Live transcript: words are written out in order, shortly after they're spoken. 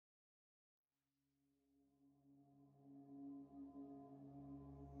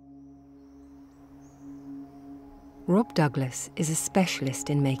Rob Douglas is a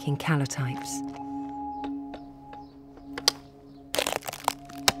specialist in making calotypes.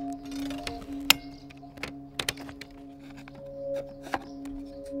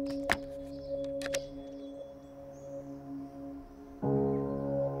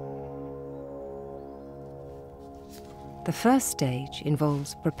 The first stage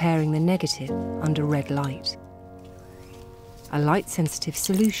involves preparing the negative under red light. A light-sensitive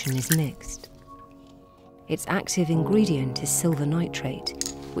solution is mixed. Its active ingredient is silver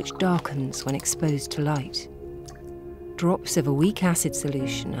nitrate, which darkens when exposed to light. Drops of a weak acid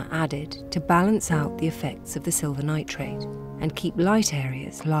solution are added to balance out the effects of the silver nitrate and keep light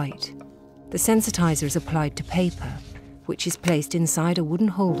areas light. The sensitizer is applied to paper, which is placed inside a wooden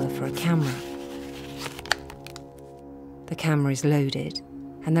holder for a camera. The camera is loaded,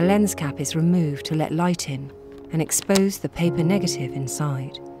 and the lens cap is removed to let light in and expose the paper negative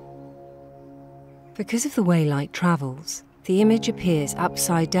inside. Because of the way light travels, the image appears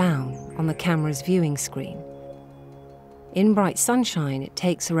upside down on the camera's viewing screen. In bright sunshine, it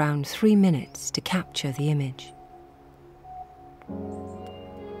takes around 3 minutes to capture the image.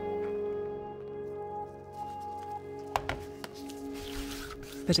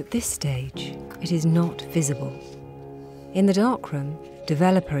 But at this stage, it is not visible. In the darkroom,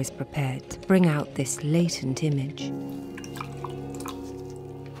 developer is prepared to bring out this latent image.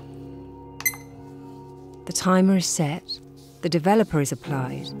 The timer is set, the developer is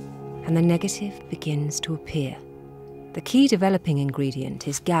applied, and the negative begins to appear. The key developing ingredient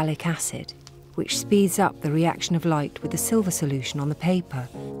is gallic acid, which speeds up the reaction of light with the silver solution on the paper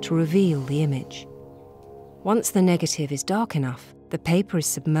to reveal the image. Once the negative is dark enough, the paper is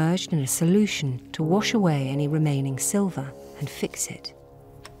submerged in a solution to wash away any remaining silver and fix it.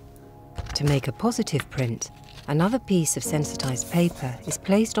 To make a positive print, another piece of sensitized paper is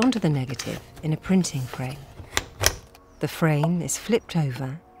placed onto the negative in a printing frame. The frame is flipped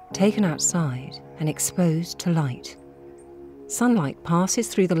over, taken outside, and exposed to light. Sunlight passes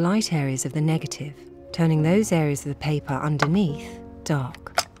through the light areas of the negative, turning those areas of the paper underneath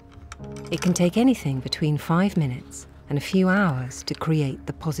dark. It can take anything between 5 minutes and a few hours to create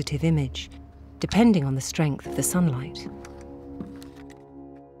the positive image, depending on the strength of the sunlight.